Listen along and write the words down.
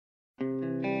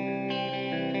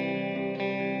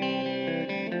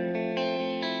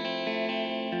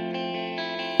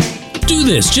do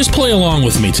this. Just play along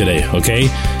with me today, okay?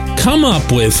 Come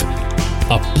up with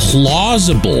a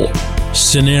plausible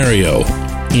scenario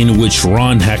in which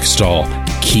Ron Hextall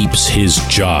keeps his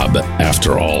job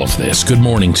after all of this. Good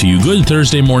morning to you. Good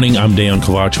Thursday morning. I'm Dejan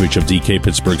Kovacevic of DK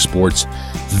Pittsburgh Sports.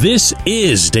 This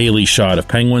is Daily Shot of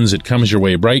Penguins. It comes your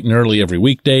way bright and early every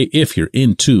weekday. If you're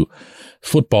into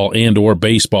football and or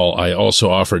baseball, I also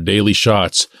offer daily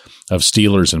shots of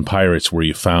Steelers and Pirates where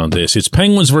you found this. It's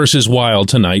Penguins versus Wild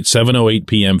tonight, 7:08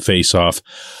 p.m. face-off.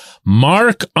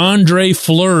 Marc-Andre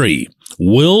Fleury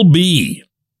will be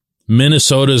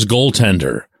Minnesota's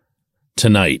goaltender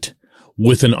tonight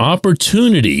with an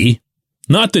opportunity,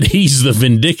 not that he's the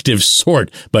vindictive sort,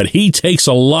 but he takes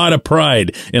a lot of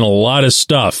pride in a lot of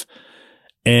stuff.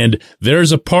 And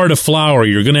there's a part of Flower,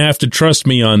 you're going to have to trust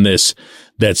me on this,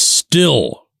 that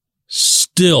still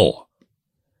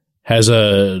has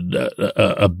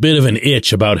a bit of an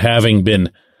itch about having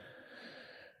been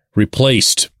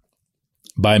replaced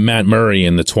by Matt Murray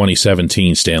in the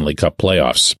 2017 Stanley Cup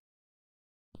playoffs.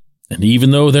 And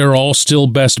even though they're all still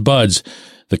best buds,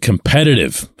 the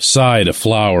competitive side of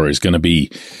Flower is going to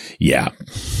be, yeah,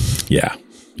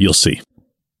 you'll see.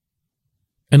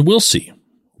 And we'll see.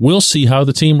 We'll see how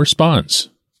the team responds.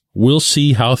 We'll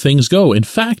see how things go. In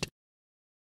fact,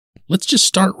 let's just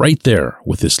start right there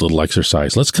with this little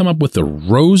exercise. Let's come up with the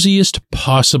rosiest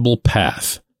possible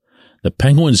path. The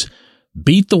Penguins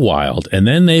beat the Wild, and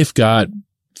then they've got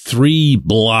 3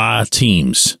 blah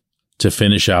teams to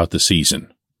finish out the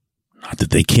season. Not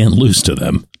that they can't lose to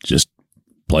them. Just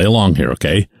play along here,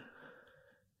 okay?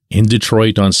 In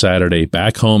Detroit on Saturday,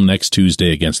 back home next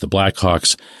Tuesday against the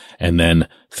Blackhawks, and then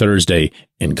Thursday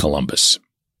in Columbus.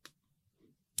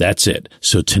 That's it.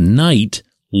 So tonight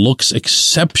looks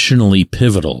exceptionally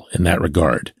pivotal in that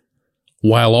regard,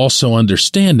 while also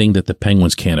understanding that the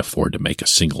Penguins can't afford to make a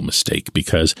single mistake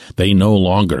because they no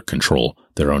longer control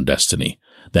their own destiny.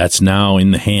 That's now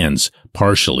in the hands,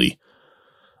 partially,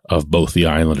 of both the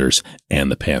Islanders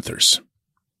and the Panthers.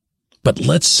 But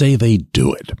let's say they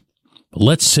do it.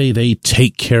 Let's say they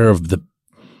take care of the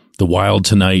Wild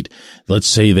tonight. Let's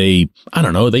say they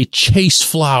chase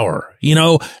Flower. You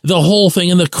know, the whole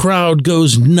thing, and the crowd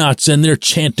goes nuts and they're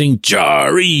chanting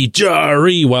Jarry,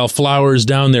 Jarry while Flower's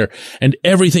down there, and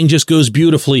everything just goes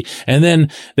beautifully. And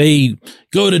then they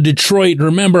go to Detroit and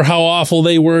remember how awful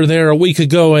they were there a week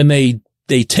ago, and they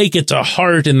take it to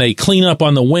heart and they clean up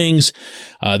on the wings.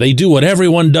 They do what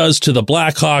everyone does to the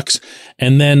Blackhawks,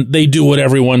 and then they do what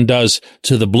everyone does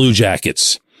to the Blue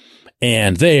Jackets.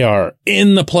 And they are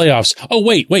in the playoffs. Oh,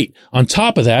 wait. On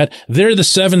top of that, they're the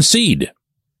 7 seed.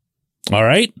 All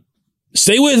right?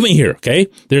 Stay with me here, okay?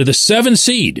 They're the 7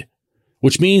 seed,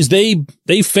 which means they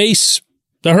face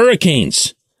the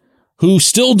Hurricanes, who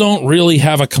still don't really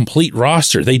have a complete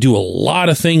roster. They do a lot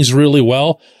of things really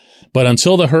well, but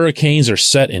until the Hurricanes are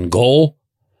set in goal,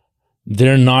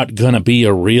 they're not going to be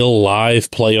a real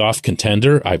live playoff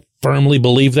contender. I firmly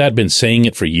believe that. Been saying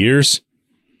it for years.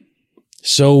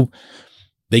 So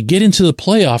they get into the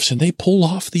playoffs and they pull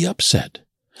off the upset.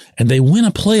 And they win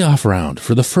a playoff round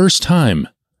for the first time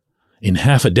in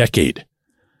half a decade.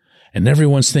 And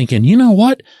everyone's thinking, you know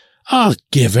what? I'll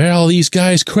give all these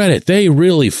guys credit. They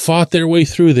really fought their way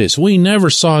through this. We never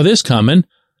saw this coming.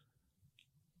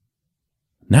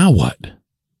 Now what?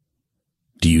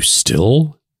 Do you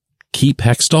still keep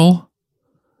Hextall?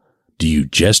 Do you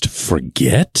just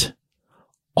forget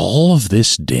all of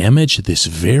this damage, this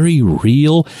very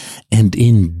real and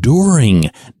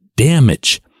enduring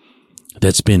damage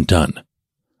that's been done?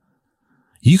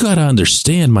 You got to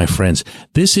understand, my friends,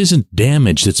 this isn't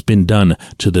damage that's been done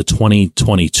to the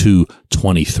 2022-23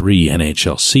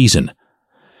 NHL season.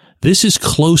 This is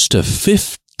close to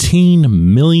 $15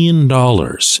 million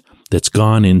that's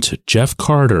gone into Jeff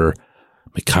Carter,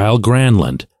 Mikael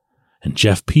Granlund, and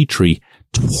Jeff Petrie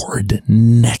toward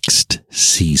next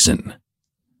season.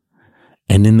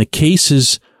 And in the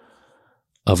cases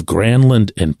of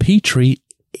Granlund and Petrie,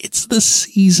 it's the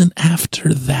season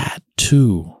after that,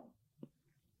 too.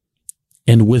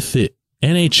 And with the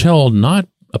NHL not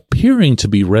appearing to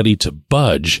be ready to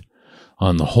budge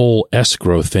on the whole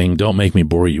escrow thing, don't make me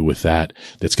bore you with that,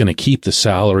 that's going to keep the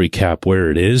salary cap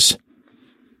where it is.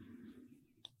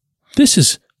 This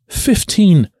is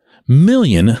 $15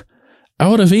 million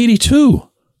out of 82.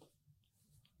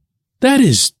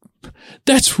 That's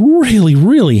really,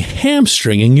 really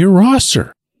hamstringing your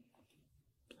roster.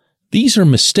 These are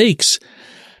mistakes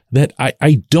that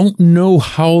I don't know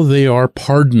how they are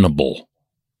pardonable,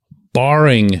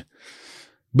 barring.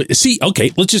 But see,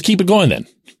 okay, let's just keep it going then.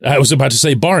 I was about to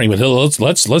say barring, but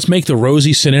let's make the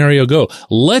rosy scenario go.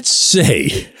 Let's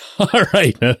say, all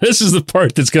right, now this is the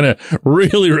part that's going to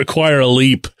really require a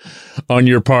leap on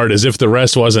your part, as if the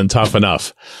rest wasn't tough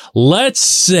enough. Let's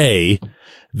say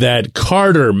that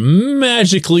Carter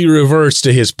magically reverts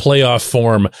to his playoff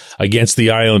form against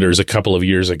the Islanders a couple of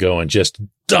years ago and just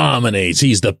dominates.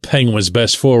 He's the Penguins'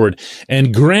 best forward.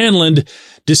 And Granlund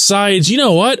decides, you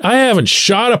know what? I haven't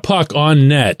shot a puck on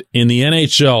net in the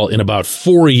NHL in about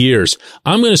 4 years.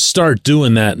 I'm going to start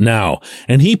doing that now.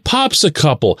 And he pops a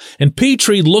couple. And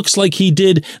Petrie looks like he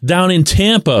did down in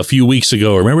Tampa a few weeks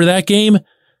ago. Remember that game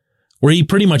where he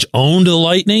pretty much owned the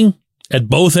Lightning at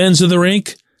both ends of the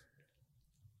rink?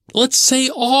 Let's say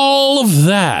all of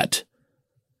that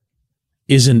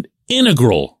is an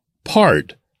integral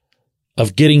part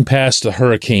of getting past the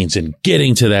Hurricanes and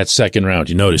getting to that second round.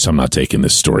 You notice I'm not taking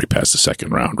this story past the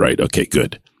second round, right? Okay,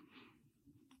 good.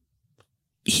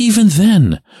 Even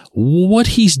then, what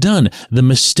he's done, the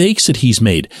mistakes that he's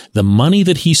made, the money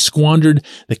that he's squandered,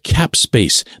 the cap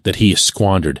space that he has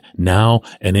squandered now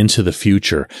and into the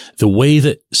future, the way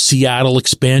that Seattle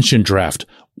expansion draft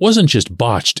wasn't just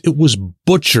botched, it was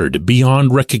butchered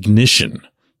beyond recognition.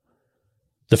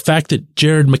 The fact that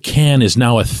Jared McCann is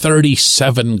now a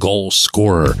 37-goal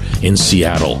scorer in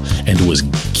Seattle and was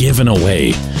given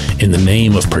away in the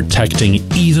name of protecting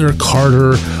either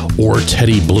Carter or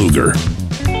Teddy Bluger.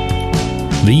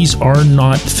 These are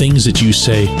not things that you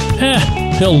say,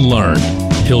 he'll learn,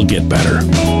 he'll get better.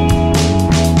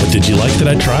 But did you like that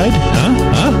I tried?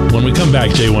 Huh? When we come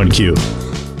back, J1Q.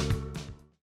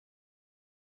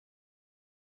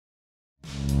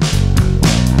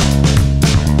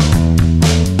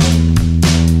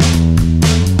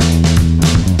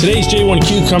 Today's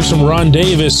J1Q comes from Ron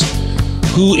Davis,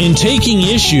 who, in taking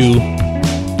issue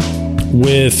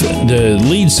with the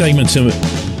lead segment to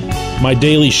my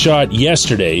Daily Shot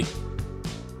yesterday,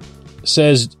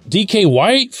 says, DK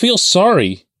White feels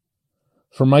sorry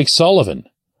for Mike Sullivan.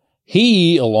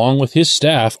 He, along with his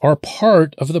staff, are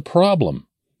part of the problem.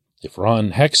 If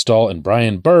Ron Hextall and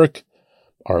Brian Burke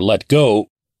are let go,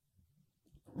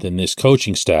 then this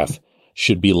coaching staff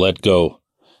should be let go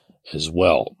as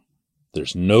well.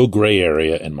 There's no gray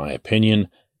area, in my opinion.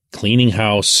 Cleaning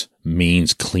house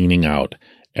means cleaning out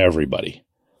everybody.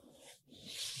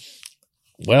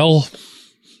 Well,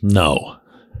 no.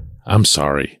 I'm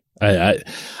sorry.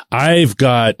 I've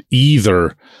got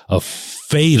either a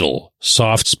fatal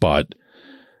soft spot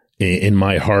in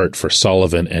my heart for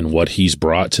Sullivan and what he's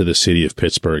brought to the city of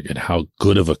Pittsburgh and how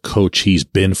good of a coach he's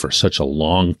been for such a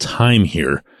long time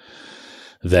here,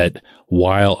 that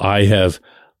while I have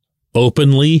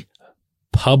openly,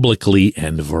 publicly,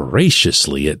 and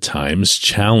voraciously at times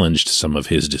challenged some of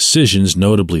his decisions,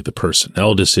 notably the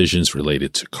personnel decisions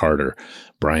related to Carter,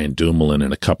 Brian Dumoulin,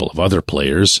 and a couple of other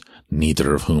players,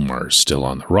 neither of whom are still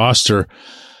on the roster,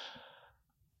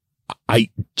 I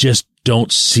just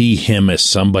don't see him as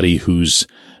somebody who's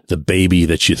the baby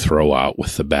that you throw out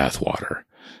with the bathwater.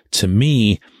 To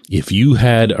me, if you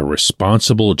had a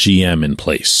responsible GM in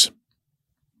place,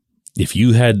 if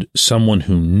you had someone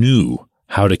who knew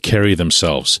how to carry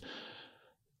themselves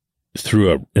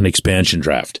through an expansion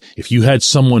draft, if you had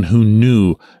someone who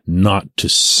knew not to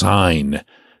sign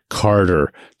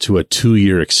Carter to a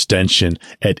 2-year extension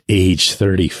at age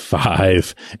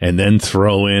 35 and then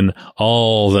throw in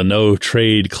all the no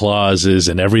trade clauses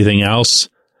and everything else,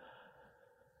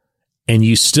 and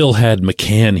you still had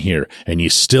McCann here, and you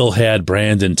still had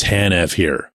Brandon Tanev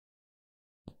here,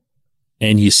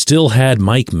 and you still had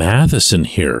Mike Matheson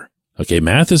here. Okay,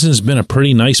 Matheson's been a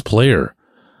pretty nice player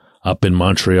up in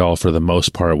Montreal for the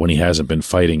most part when he hasn't been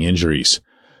fighting injuries.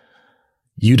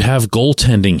 You'd have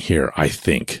goaltending here, I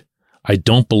think. I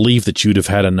don't believe that you'd have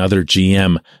had another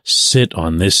GM sit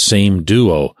on this same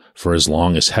duo for as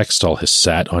long as Hextall has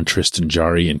sat on Tristan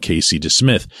Jarry and Casey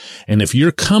DeSmith. And if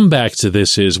your comeback to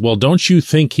this is, well, don't you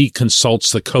think he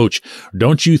consults the coach?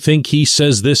 Don't you think he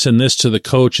says this and this to the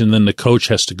coach and then the coach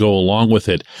has to go along with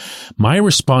it? My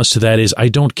response to that is, I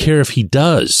don't care if he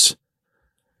does.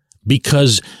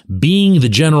 Because being the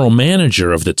general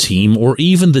manager of the team, or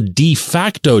even the de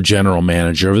facto general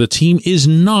manager of the team, is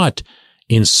not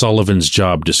in Sullivan's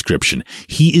job description.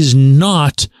 He is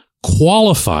not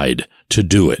qualified to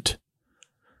do it.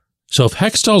 So if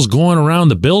Hextall's going around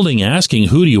the building asking,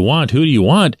 who do you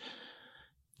want,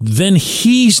 then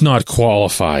he's not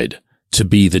qualified to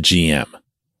be the GM.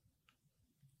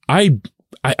 I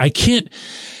can't,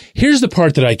 here's the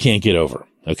part that I can't get over,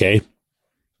 okay?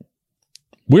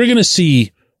 We're going to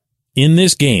see in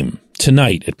this game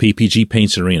tonight at PPG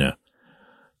Paints Arena,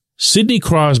 Sidney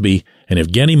Crosby and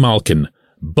Evgeny Malkin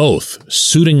both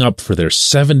suiting up for their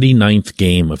 79th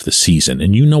game of the season.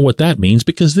 And you know what that means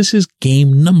because this is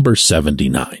game number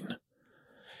 79.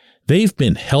 They've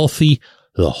been healthy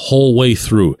the whole way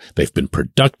through. They've been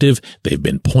productive. They've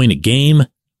been point a game.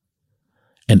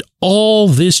 And all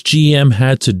this GM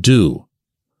had to do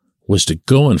was to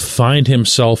go and find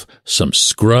himself some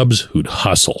scrubs who'd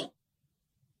hustle.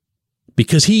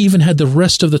 Because he even had the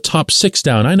rest of the top 6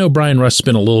 down. I know Brian Rust's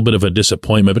been a little bit of a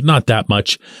disappointment, but not that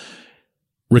much.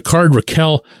 Ricard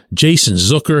Raquel, Jason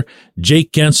Zucker,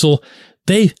 Jake Gensel,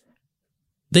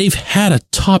 they've had a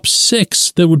top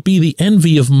 6 that would be the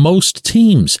envy of most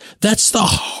teams. That's the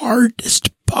hardest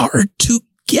part to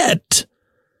get.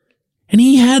 And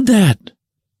he had that.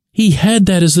 He had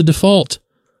that as the default.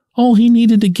 All he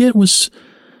needed to get was,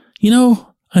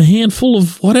 a handful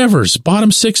of whatevers,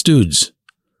 bottom 6 dudes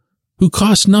who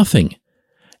cost nothing.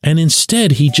 And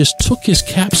instead, he just took his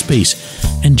cap space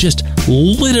and just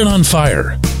lit it on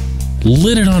fire.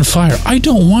 Lit it on fire. I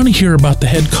don't want to hear about the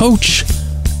head coach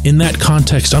in that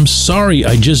context. I'm sorry,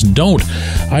 I just don't.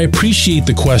 I appreciate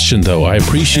the question, though. I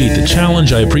appreciate the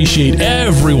challenge. I appreciate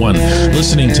everyone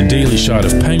listening to Daily Shot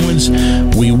of Penguins.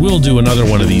 We will do another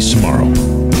one of these tomorrow.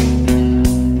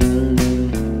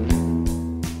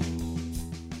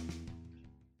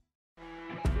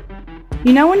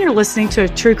 You know when you're listening to a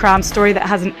true crime story that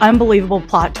has an unbelievable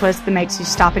plot twist that makes you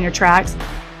stop in your tracks?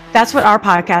 That's what our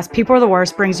podcast, People Are the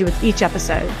Worst, brings you with each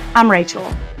episode. I'm Rachel.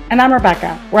 And I'm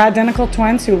Rebecca. We're identical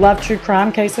twins who love true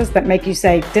crime cases that make you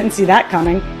say, didn't see that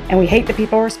coming, and we hate the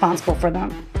people responsible for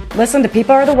them. Listen to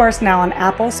People Are the Worst now on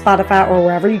Apple, Spotify, or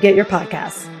wherever you get your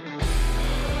podcasts.